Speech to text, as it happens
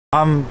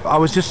I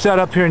was just set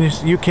up here and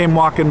you came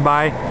walking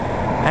by,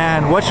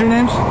 and what's your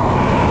names?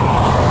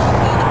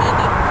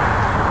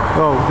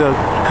 Oh, the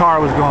car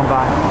was going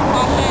by.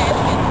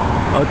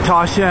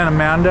 Tasha and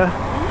Amanda.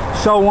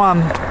 So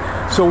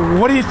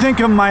what do you think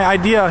of my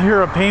idea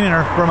here of painting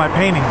her for my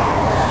painting?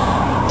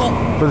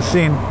 Well, for the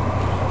scene?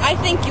 I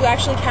think you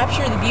actually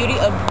capture the beauty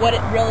of what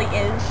it really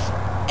is,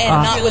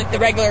 and not with the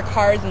regular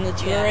cars and the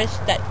tourists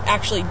that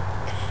actually,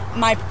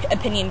 my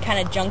opinion,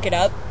 kind of junk it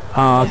up.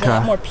 Oh, okay. There's a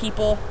lot more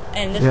people,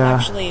 and this is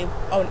actually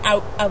an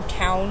out of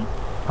town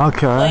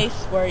place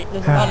where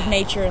there's a lot of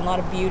nature and a lot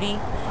of beauty.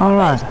 All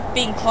right. But it's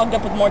being clogged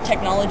up with more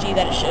technology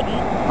that it shouldn't.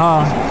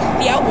 This is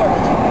the outworld,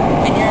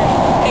 and you're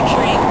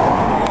picturing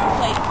a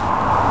place.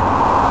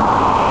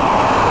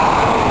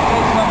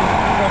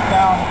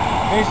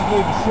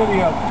 Basically, the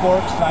city of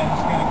Forksheim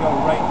is going to go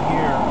right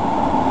here.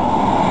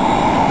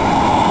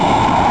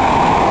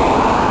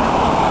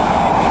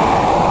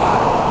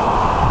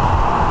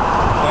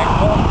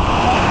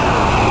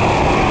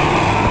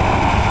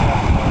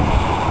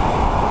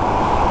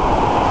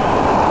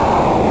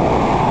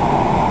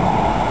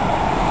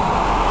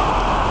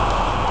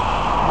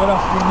 What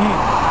else do you need?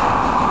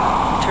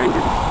 Turn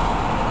it.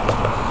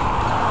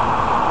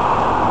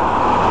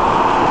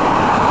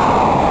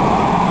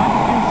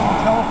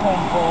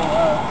 Telephone pole,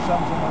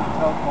 something with a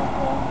telephone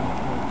pole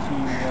to,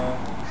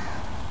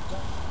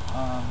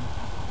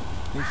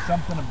 there's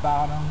something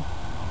about them.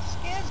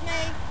 Excuse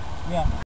me. Yeah.